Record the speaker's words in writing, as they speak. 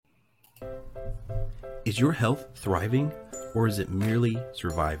Is your health thriving, or is it merely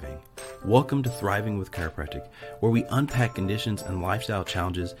surviving? Welcome to Thriving with Chiropractic, where we unpack conditions and lifestyle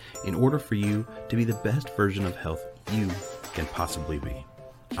challenges in order for you to be the best version of health you can possibly be.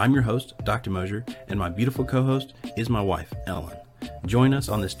 I'm your host, Dr. Mosier, and my beautiful co-host is my wife, Ellen. Join us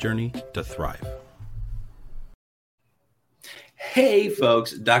on this journey to thrive. Hey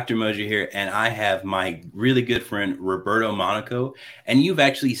folks, Dr. Mosier here, and I have my really good friend Roberto Monaco, and you've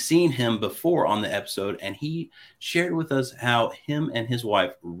actually seen him before on the episode, and he shared with us how him and his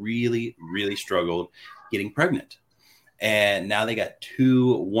wife really struggled getting pregnant. And now they got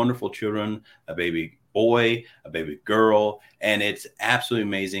two wonderful children, a baby boy, a baby girl, and it's absolutely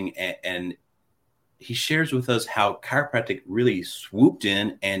amazing. And he shares with us how chiropractic really swooped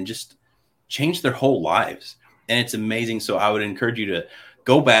in and just changed their whole lives. And it's amazing. So I would encourage you to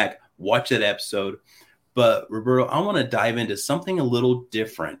go back, watch that episode. But Roberto, I want to dive into something a little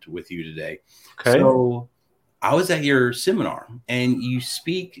different with you today. Okay. So I was at your seminar and you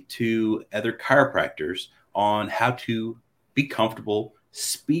speak to other chiropractors on how to be comfortable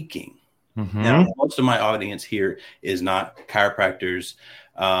speaking. Mm-hmm. Now, most of my audience here is not chiropractors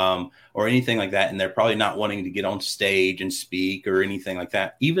or anything like that. And they're probably not wanting to get on stage and speak or anything like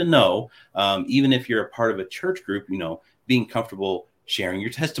that, even though, even if you're a part of a church group, you know, being comfortable sharing your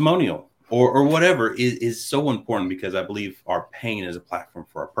testimonial or whatever is so important, because I believe our pain is a platform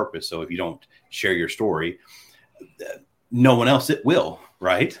for our purpose. So if you don't share your story, no one else it will,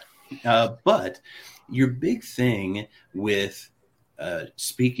 right? But your big thing with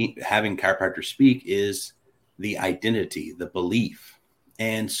speaking, having chiropractors speak, is the identity, the belief.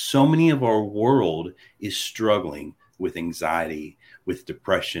 And so many of our world is struggling with anxiety, with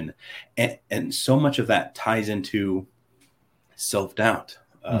depression. And so much of that ties into self-doubt,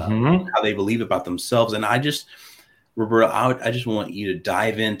 how they believe about themselves. And Roberto, I just want you to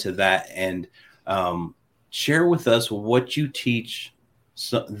dive into that and share with us what you teach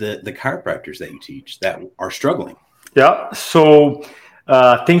the chiropractors that you teach that are struggling. Yeah. So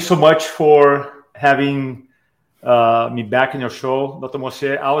thanks so much for having me back in your show, Dr.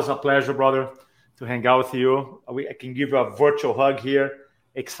 Mosier. Always a pleasure, brother, to hang out with you. I can give you a virtual hug here.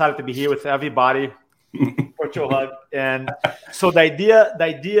 Excited to be here with everybody. Virtual hug. And so the idea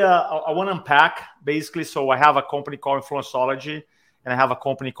I want to unpack basically. So I have a company called Influenceology, and I have a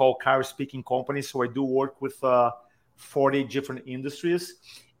company called Chiro Speaking Company. So I do work with 40 different industries.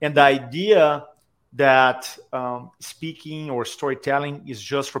 And the idea that speaking or storytelling is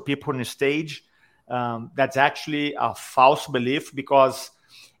just for people on the stage, that's actually a false belief, because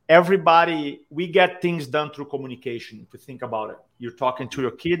we get things done through communication. If you think about it, you're talking to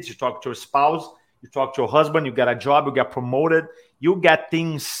your kids, you talk to your spouse, you talk to your husband, you get a job, you get promoted, you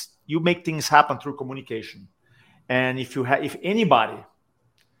make things happen through communication. And if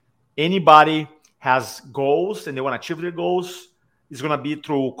anybody has goals and they want to achieve their goals, it's going to be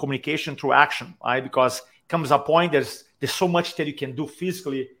through communication, through action, right? Because it comes a point, there's so much that you can do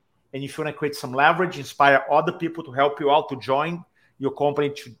physically. And if you want to create some leverage, inspire other people to help you out, to join your company,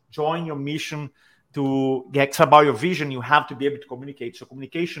 to join your mission, to get about your vision, you have to be able to communicate. So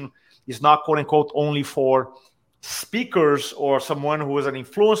communication is not, quote unquote, only for speakers or someone who is an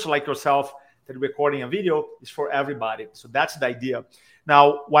influencer like yourself that recording a video. It's for everybody. So that's the idea.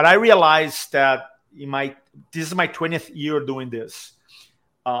 Now, what I realized that this is my 20th year doing this.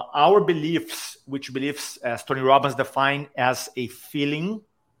 Our beliefs, which beliefs, as Tony Robbins defined, as a feeling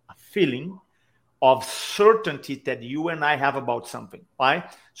of certainty that you and I have about something, right?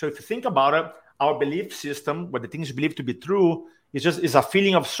 So if you think about it, our belief system, what the things you believe to be true, is a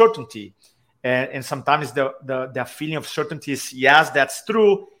feeling of certainty. And sometimes the feeling of certainty is, yes, that's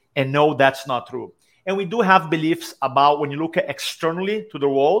true, and no, that's not true. And we do have beliefs about, when you look at externally to the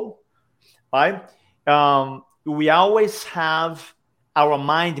world, right? We always have our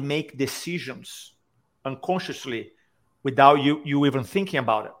mind make decisions unconsciously without you even thinking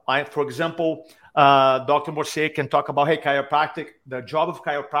about it, right? For example, Dr. Mosier can talk about, hey, chiropractic, the job of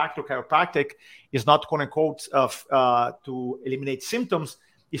chiropractic is not, quote unquote, to eliminate symptoms,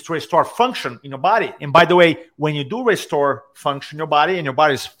 is to restore function in your body. And by the way, when you do restore function in your body and your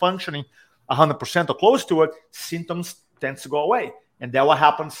body is functioning 100% or close to it, symptoms tend to go away. And that's what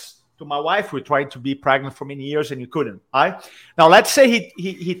happens to my wife. We tried to be pregnant for many years and you couldn't, right? Now, let's say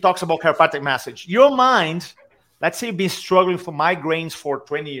he talks about chiropractic massage. Your mind, let's say you've been struggling for migraines for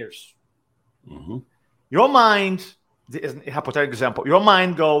 20 years. Mm-hmm. Your mind, is a hypothetical example, your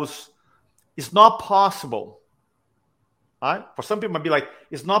mind goes, it's not possible. Right? For some people, it might be like,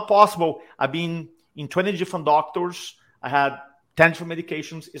 it's not possible. I've been in 20 different doctors. I had 10 different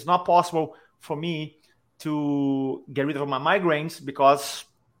medications. It's not possible for me to get rid of my migraines because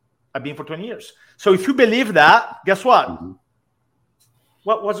I've been for 20 years. So if you believe that, guess what?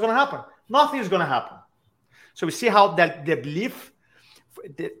 What's going to happen? Nothing is going to happen. So we see how that the belief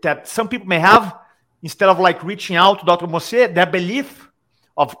that some people may have, instead of like reaching out to Dr. Mosier, that belief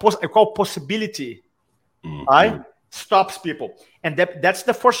of I call possibility, right, stops people. And that's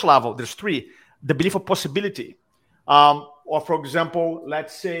the first level. There's three. The belief of possibility. Or for example,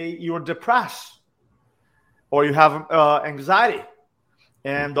 let's say you're depressed or you have anxiety.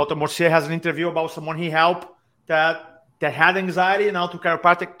 And Dr. Mosier has an interview about someone he helped that had anxiety, now to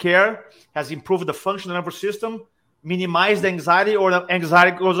chiropractic care, has improved the function of the nervous system, minimized the anxiety, or the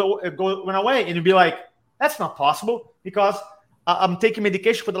anxiety went away. And you'd be like, that's not possible, because I'm taking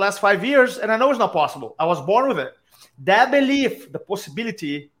medication for the last 5 years and I know it's not possible. I was born with it. That belief, the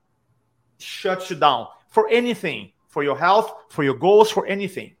possibility, shuts you down for anything, for your health, for your goals, for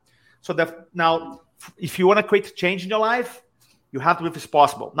anything. So that now, if you want to create change in your life, you have to believe it's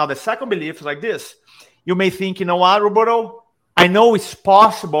possible. Now, the second belief is like this. You may think, you know what, Roberto? I know it's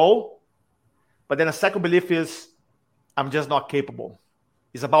possible, but then the second belief is, I'm just not capable.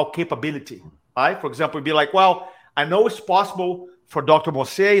 It's about capability, right? For example, you'd be like, well, I know it's possible for Dr.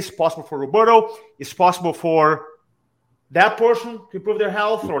 Mosier, it's possible for Roberto, it's possible for that person to improve their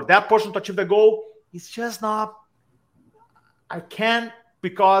health or that person to achieve the goal. It's just not, I can't,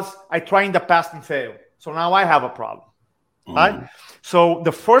 because I tried in the past and failed. So now I have a problem. Right? So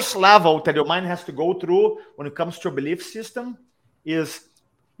the first level that your mind has to go through when it comes to a belief system is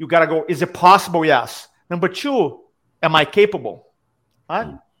you got to go, is it possible? Yes. Number two, am I capable?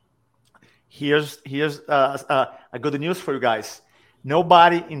 Right? Here's a good news for you guys.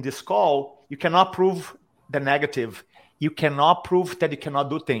 Nobody in this call, you cannot prove the negative. You cannot prove that you cannot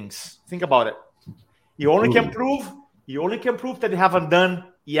do things. Think about it. You only can prove that you haven't done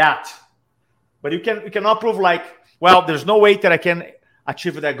yet. But you cannot prove like, well, there's no way that I can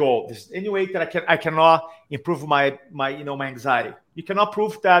achieve that goal. There's any way that I cannot improve my anxiety. You cannot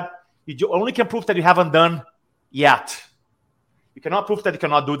prove that. You only can prove that you haven't done yet. You cannot prove that you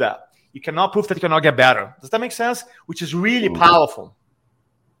cannot do that. You cannot prove that you cannot get better. Does that make sense? Which is really powerful,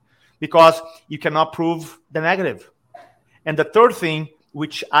 because you cannot prove the negative. And the third thing,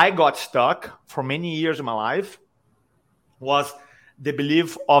 which I got stuck for many years in my life, was the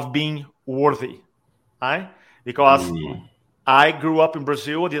belief of being worthy, right? Because I grew up in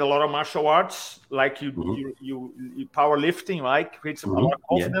Brazil, did a lot of martial arts, like you powerlifting, right? Creates a lot of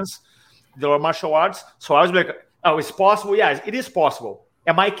confidence. Did a lot of martial arts. So I was like, oh, it's possible? Yes, it is possible.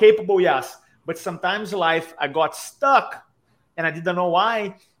 Am I capable? Yes. But sometimes in life, I got stuck and I didn't know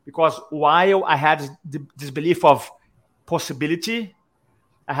why. Because while I had this belief of possibility,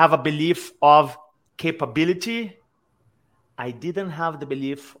 I have a belief of capability, I didn't have the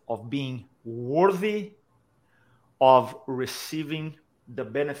belief of being worthy of receiving the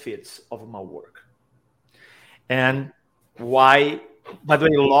benefits of my work. And why, by the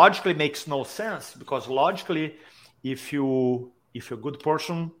way, logically makes no sense, because logically, if you're a good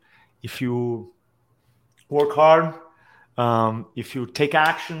person, if you work hard, if you take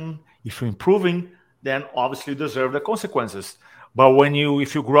action, if you're improving, then obviously you deserve the consequences. But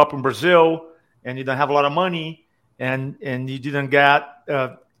if you grew up in Brazil and you don't have a lot of money and you didn't get,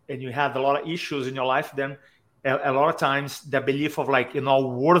 and you had a lot of issues in your life, then a lot of times the belief of like, you're not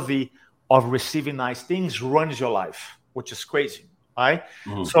worthy of receiving nice things runs your life, which is crazy, right?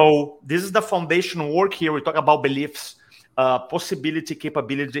 So this is the foundational work here. We talk about beliefs, possibility,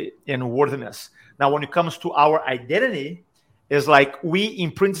 capability, and worthiness. Now, when it comes to our identity, is like we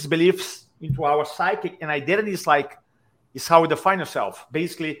imprint these beliefs into our psychic, and identity is how we define yourself.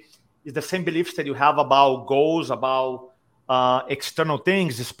 Basically, it's the same beliefs that you have about goals, about external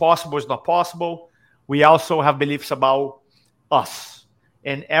things. Is possible, is not possible. We also have beliefs about us.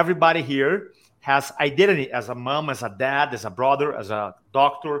 And everybody here has identity as a mom, as a dad, as a brother, as a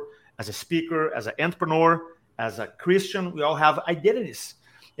doctor, as a speaker, as an entrepreneur, as a Christian. We all have identities.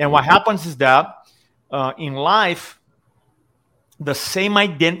 And what happens is that in life, the same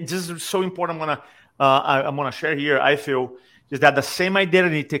identity, this is so important, I'm gonna share here, I feel, is that the same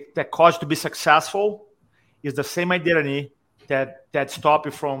identity that caused you to be successful is the same identity that stop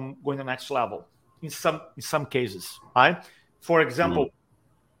you from going to the next level in some cases, right? For example,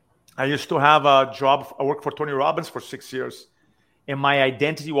 I used to have a job. I worked for Tony Robbins for 6 years, and my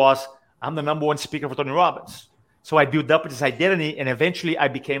identity was I'm the number one speaker for Tony Robbins. So I built up this identity, and eventually I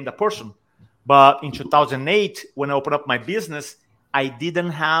became the person. But in 2008, when I opened up my business, I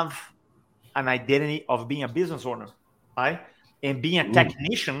didn't have an identity of being a business owner, right? And being a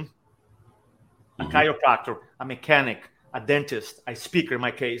technician, a chiropractor, a mechanic, a dentist, a speaker in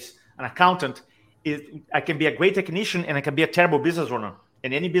my case, an accountant, I can be a great technician and I can be a terrible business owner.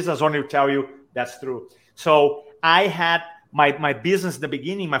 And any business owner will tell you that's true. So I had my business in the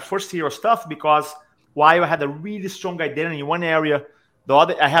beginning, my first year of stuff, because while I had a really strong identity in one area, the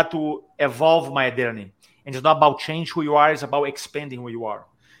other, I had to evolve my identity. And it's not about change who you are, it's about expanding who you are.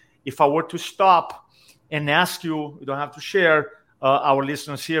 If I were to stop and ask you, you don't have to share our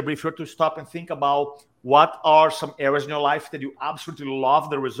listeners here, but if you were to stop and think about what are some areas in your life that you absolutely love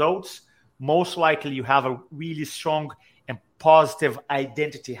the results, most likely you have a really strong and positive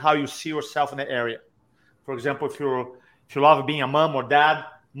identity, how you see yourself in that area. For example, if you love being a mom or dad,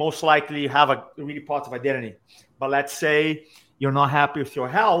 most likely you have a really positive identity. But let's say you're not happy with your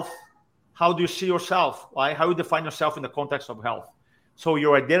health, how do you see yourself? Right? How do you define yourself in the context of health? So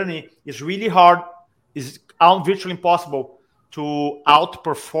your identity is really hard, is virtually impossible to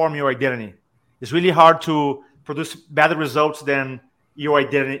outperform your identity. It's really hard to produce better results than your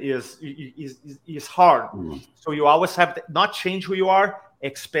identity is hard. Mm. So you always have to not change who you are,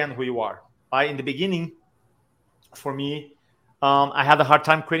 expand who you are. Right? In the beginning, for me, I had a hard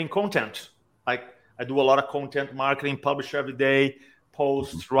time creating content. Like I do a lot of content marketing, publish every day,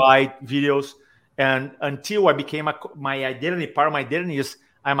 post, write videos. And until I became my identity, part of my identity is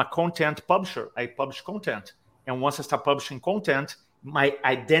I'm a content publisher. I publish content. And once I start publishing content, my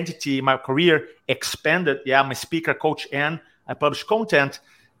identity, my career expanded. Yeah, I'm a speaker, coach, and I publish content,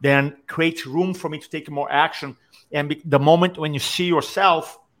 then create room for me to take more action. And the moment when you see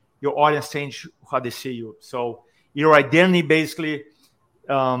yourself, your audience change how they see you. So your identity basically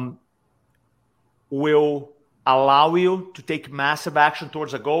will allow you to take massive action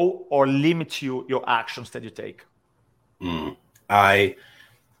towards a goal or limit your actions that you take. I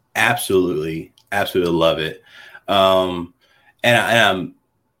absolutely love it. And I'm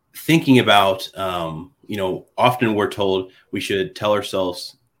thinking about, often we're told we should tell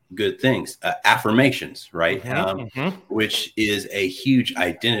ourselves good things, affirmations, right? Which is a huge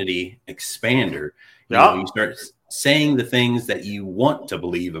identity expander. You start saying the things that you want to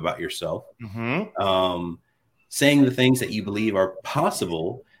believe about yourself, saying the things that you believe are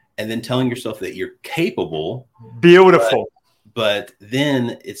possible, and then telling yourself that you're capable. Beautiful. But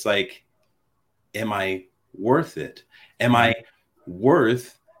then it's like, am I worth it? Am I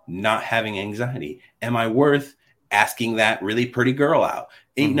worth not having anxiety? Am I worth asking that really pretty girl out?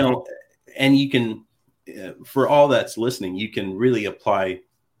 And you can, for all that's listening, you can really apply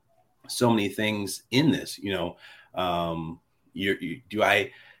so many things in this.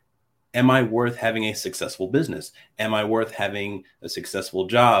 Am I worth having a successful business? Am I worth having a successful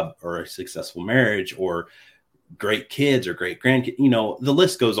job or a successful marriage or great kids or great grandkids? The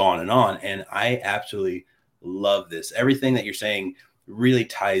list goes on. And I absolutely love this. Everything that you're saying really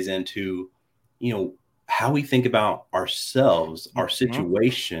ties into, how we think about ourselves, our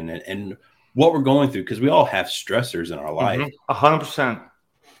situation, and what we're going through, because we all have stressors in our life. 100%.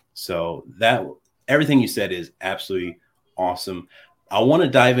 So that everything you said is absolutely awesome. I want to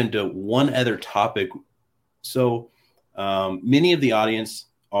dive into one other topic. So many of the audience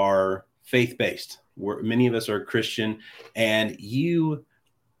are faith-based. Many of us are Christian, and you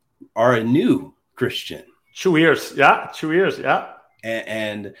are a new Christian. 2 years. Yeah. 2 years. Yeah.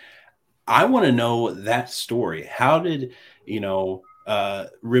 And I want to know that story. How did,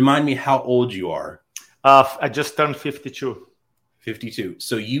 remind me how old you are. I just turned 52. 52.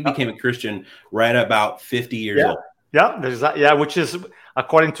 So you became a Christian right about 50 years old. Yeah, there's that. Yeah, which is,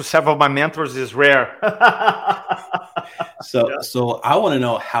 according to several of my mentors, is rare. So I want to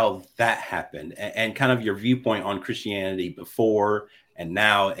know how that happened and kind of your viewpoint on Christianity before and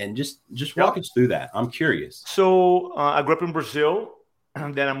now, and just walk us through that. I'm curious. So I grew up in Brazil,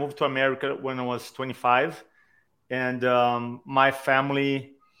 and then I moved to America when I was 25, and my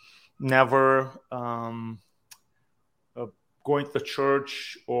family never going to the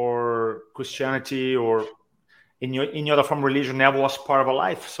church or Christianity or any other form of religion never was part of our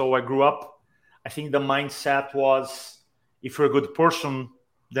life. So I grew up, I think the mindset was, if you're a good person,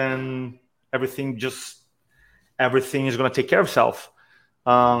 then everything is going to take care of itself.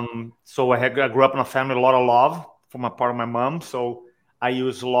 So I grew up in a family, a lot of love from a part of my mom. So I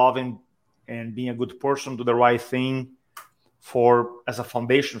use love and being a good person, do the right thing as a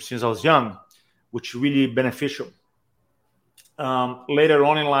foundation since I was young, which is really beneficial. Later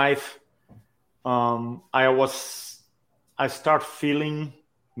on in life, I start feeling,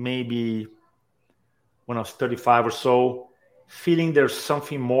 maybe when I was 35 or so, feeling there's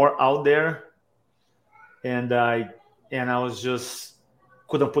something more out there, and I was just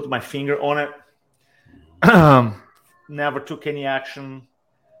couldn't put my finger on it. Never took any action.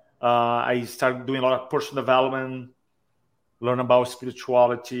 I started doing a lot of personal development, learn about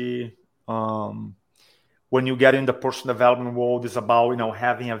spirituality, when you get in the personal development world, it's about,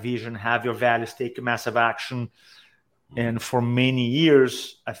 having a vision, have your values, take massive action. And for many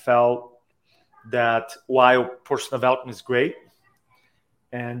years, I felt that while personal development is great,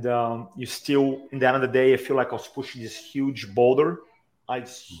 and you still, in the end of the day, I feel like I was pushing this huge boulder,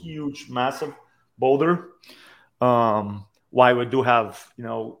 this huge, massive boulder. While we do have,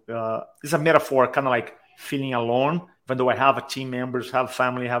 it's a metaphor, kind of like feeling alone, even though I have team members, have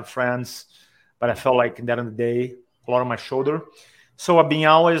family, have friends, but I felt like in the end of the day, a lot on my shoulder. So I've been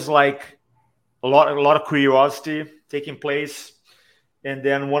always like a lot of curiosity taking place. And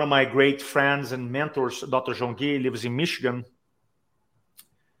then one of my great friends and mentors, Dr. Jean-Guy, lives in Michigan.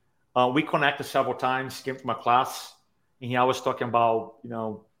 We connected several times, came to my class, and he always talking about,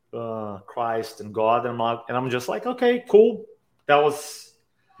 Christ and God. And I'm just like, okay, cool. That was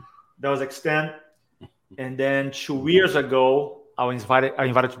extent. And then 2 years ago, I was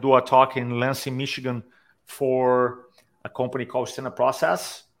invited to do a talk in Lansing, Michigan, for a company called Standard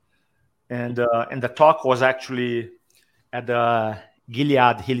Process. And the talk was actually at the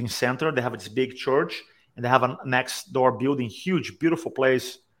Gilead Healing Center. They have this big church, and they have a next door building, huge, beautiful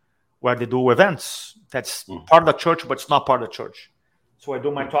place where they do events. That's part of the church, but it's not part of the church. So I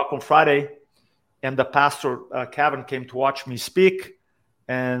do my talk on Friday, and the pastor, Kevin, came to watch me speak,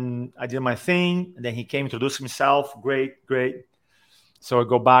 and I did my thing. And then he came, introduced himself. Great. So I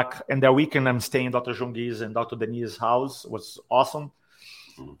go back, and that weekend I'm staying in Dr. Jean-Guy's and Dr. Denise's house. It was awesome.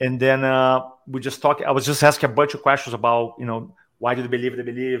 And then we just talked. I was just asking a bunch of questions about, why do they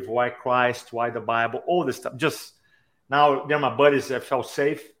believe? Why Christ? Why the Bible? All this stuff. Just now, they're my buddies. I felt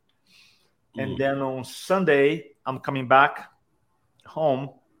safe. And then on Sunday, I'm coming back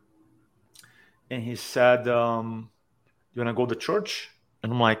home, and he said, "You want to go to church?"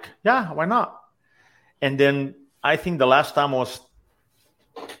 And I'm like, "Yeah, why not?" And then I think the last time was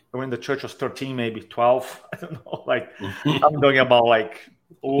when the church was 13, maybe 12. I don't know. Like I'm talking about like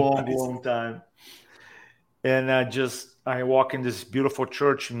a long time. And I walk in this beautiful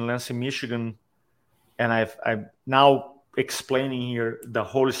church in Lansing, Michigan, and I'm now explaining here, the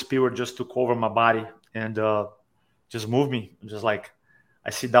Holy Spirit just took over my body and just moved me. I'm just like, I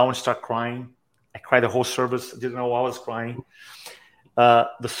sit down and start crying. I cried the whole service. I didn't know I was crying.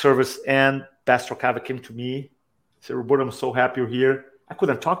 The service, and Pastor Kava came to me, said, "Roberto, I'm so happy you're here." I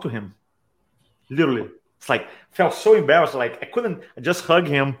couldn't talk to him. Literally. It's like, I felt so embarrassed. Like I just hugged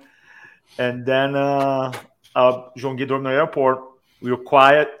him. And then Jean-Guy drove me to the airport. We were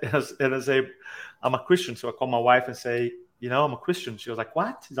quiet. And I say, "I'm a Christian." So I call my wife and say, "I'm a Christian." She was like,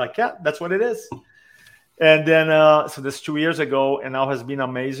 "What?" He's like, "Yeah, that's what it is." And then, so this 2 years ago, and now has been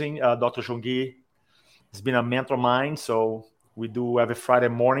amazing. Dr. Jean-Guy has been a mentor of mine. So we do every Friday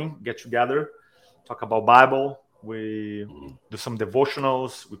morning, get together, talk about Bible. We do some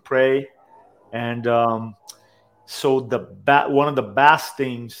devotionals, we pray. And so one of the best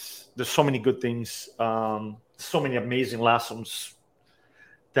things, there's so many good things, so many amazing lessons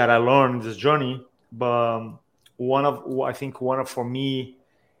that I learned in this journey. But one of for me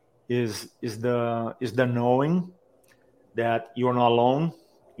is the knowing that you're not alone,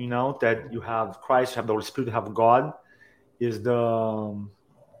 that you have Christ, you have the Holy Spirit, you have God, is the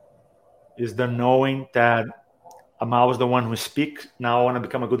knowing that I'm always the one who speaks. Now I want to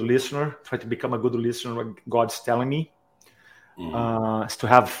become a good listener, try to become a good listener what God's telling me. Is to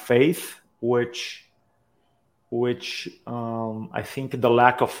have faith, which I think the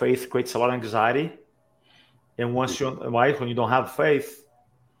lack of faith creates a lot of anxiety. And when you don't have faith,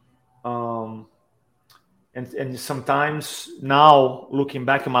 and sometimes now looking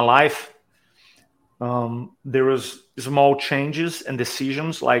back in my life, there is small changes and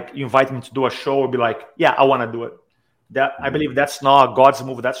decisions. Like you invite me to do a show, I'll be like, "Yeah, I want to do it." That I believe that's not God's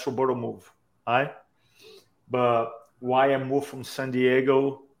move, that's Roberto move, right? But why I moved from San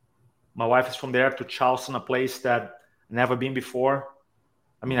Diego, my wife is from there, to Charleston, a place that I've never been before.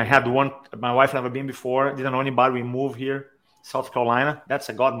 I mean, my wife never been before, didn't know anybody. We moved here, South Carolina. That's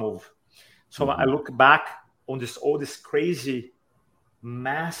a God move. So I look back on all this crazy,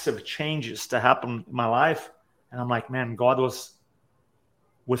 massive changes that happened in my life, and I'm like, man, God was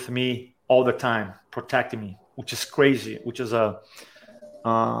with me all the time, protecting me, which is crazy, which is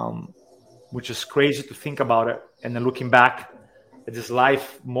crazy to think about it. And then looking back at this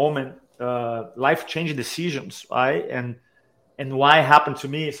life moment, life-changing decisions, right? And why it happened to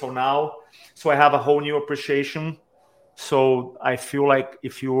me. So I have a whole new appreciation. So I feel like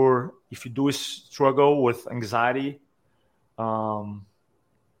if you do struggle with anxiety, the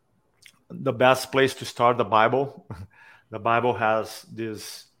best place to start the Bible. The Bible has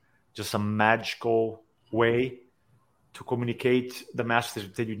this just a magical way to communicate the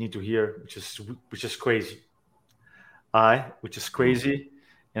message that you need to hear, which is crazy. which is crazy,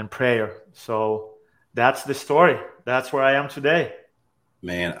 and prayer. So that's the story. That's where I am today.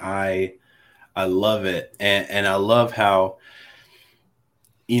 Man, I love it. And I love how,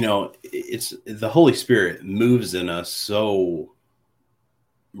 it's the Holy Spirit moves in us so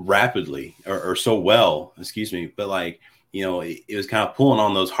rapidly or so well, excuse me. But like, it was kind of pulling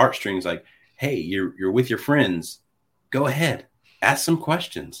on those heartstrings like, hey, you're with your friends. Go ahead, ask some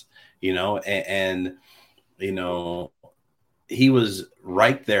questions, and he was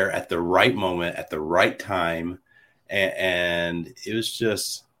right there at the right moment, at the right time. And it was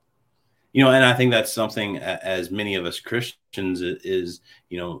just, and I think that's something as many of us Christians is,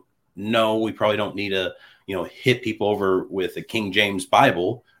 no, we probably don't need to, hit people over with a King James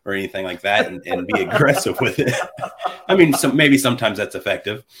Bible or anything like that and be aggressive with it. I mean, maybe sometimes that's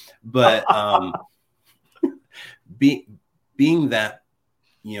effective, but being that,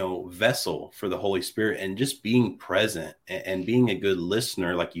 vessel for the Holy Spirit and just being present and being a good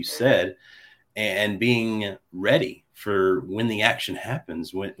listener, like you said, and being ready for when the action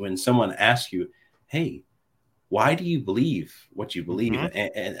happens, when someone asks you, hey, why do you believe what you believe? Mm-hmm.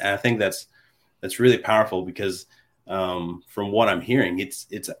 And I think that's really powerful because from what I'm hearing,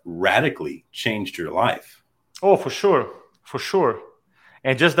 it's radically changed your life. Oh, for sure.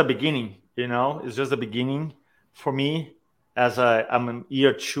 And just the beginning, it's just the beginning for me as I'm in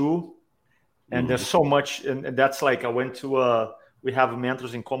year 2, and there's so much, and that's like I went to we have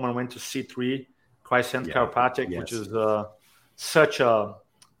mentors in common. I went to C3 Christ-Centered Chiropractic, yes, which is such a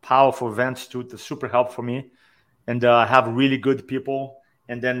powerful event too. It's super helpful for me, and I have really good people.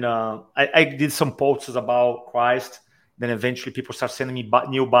 And then I did some posts about Christ. Then eventually people start sending me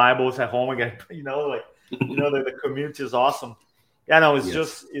new Bibles at home again. The community is awesome. Yeah, no, it's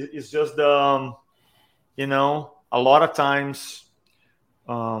just a lot of times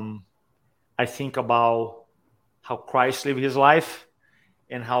I think about how Christ lived his life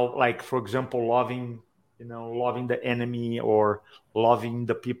and how, like, for example, loving the enemy or loving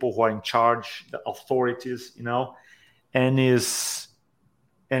the people who are in charge, the authorities,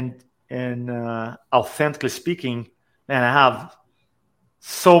 and authentically speaking, man, I have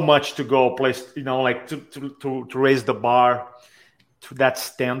so much to go place, to raise the bar to that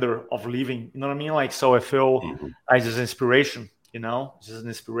standard of living, you know what I mean? Like, so I feel it's just inspiration, it's just an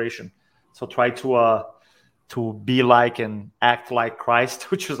inspiration. So try to be like and act like Christ,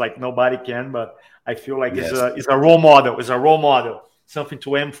 which is like nobody can, but I feel like it's a role model. It's a role model, something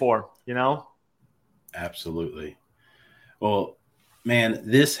to aim for, Absolutely. Well, man,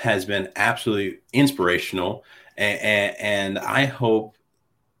 this has been absolutely inspirational. And I hope,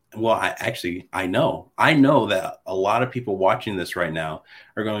 well, I know that a lot of people watching this right now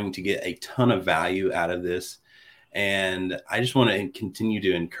are going to get a ton of value out of this. And I just want to continue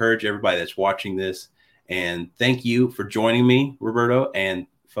to encourage everybody that's watching this. And thank you for joining me, Roberto. And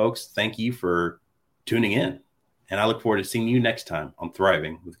folks, thank you for tuning in. And I look forward to seeing you next time on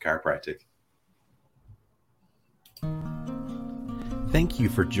Thriving with Chiropractic. Thank you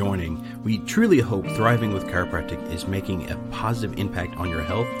for joining. We truly hope Thriving with Chiropractic is making a positive impact on your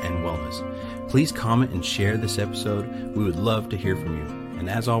health and wellness. Please comment and share this episode. We would love to hear from you. And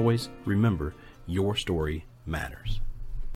as always, remember, your story matters.